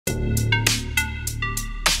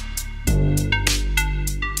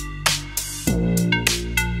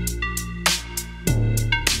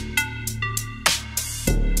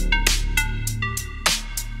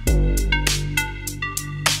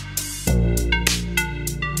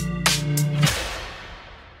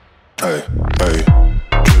Hey, hey,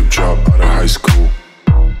 drip drop out of high school.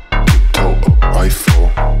 Tiptoe up, I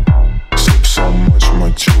fall. Sip so much, my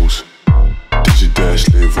juice. Did you dash,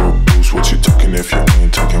 live or booze? What you talking if you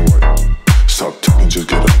ain't talking white? Stop talking, just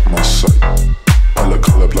get up my sight. I look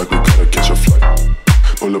all up like we gotta catch a flight.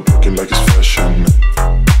 Pull up looking like it's fashion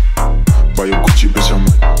night. Buy your Gucci, bitch, I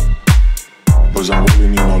might. Cause I'm really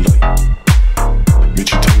need no light.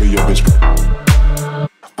 Meet you, tell me your bitch back.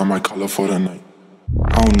 I might call her for the night.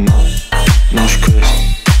 Oh no, Наши,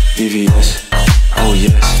 VVS, oh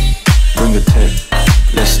yes. Bring the tech,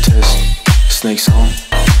 let's test. Snakes on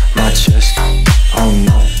my chest. Oh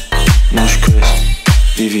no, Našи,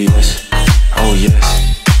 VVS, oh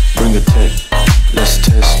yes. Bring the tech, let's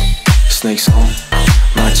test. Snakes on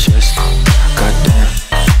my chest. Goddamn.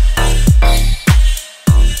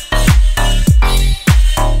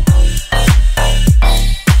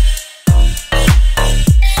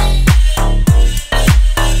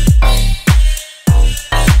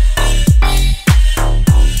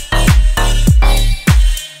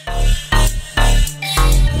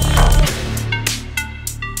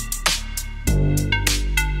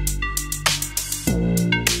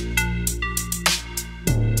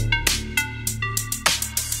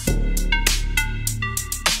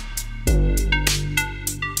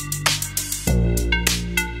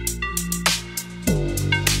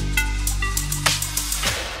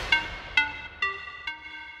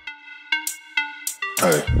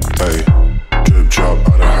 Hey, hey, drip drop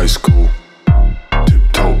out of high school.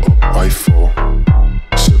 Tiptoe up, I fall.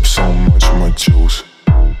 Sip so much, my juice.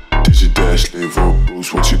 Did you dash, live or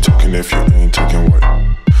booze? What you talking if you ain't talking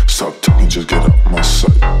white? Stop talking, just get up my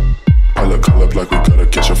sight. I look all up like we gotta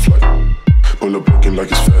catch a flight. Pull up looking like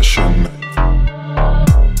it's fashion night.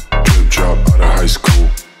 Drip drop out of high school.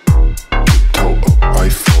 Tiptoe up, I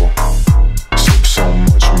fall. Sip so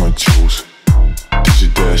much, my juice. Did you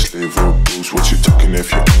dash, live or booze? What you talking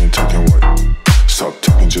if you ain't talking white? Stop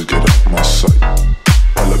talking, just get up my sight.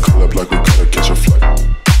 I look all up like we gotta catch a flight.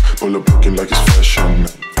 Pull up looking like it's fashion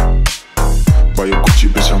night. Buy your Gucci,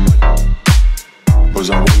 bitch, I might. Cause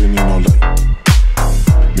I really need no light.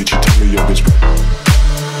 Meet you, tell me your bitch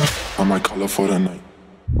back. I might call her for the night.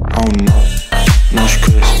 Oh no,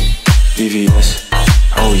 Našи, VVS,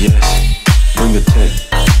 oh yes. Bring the tech,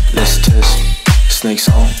 let's test. Snakes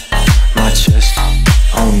on my chest.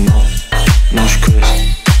 Oh no, Naši,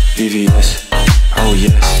 VVS, oh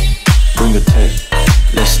yes. Bring the tech,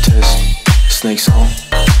 let's test. Snakes on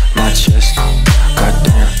my chest.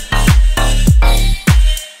 Goddamn.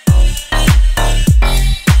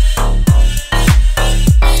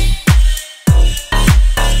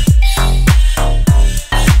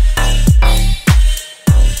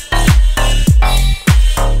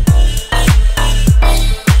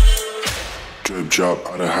 Drip drop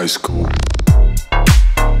out of high school.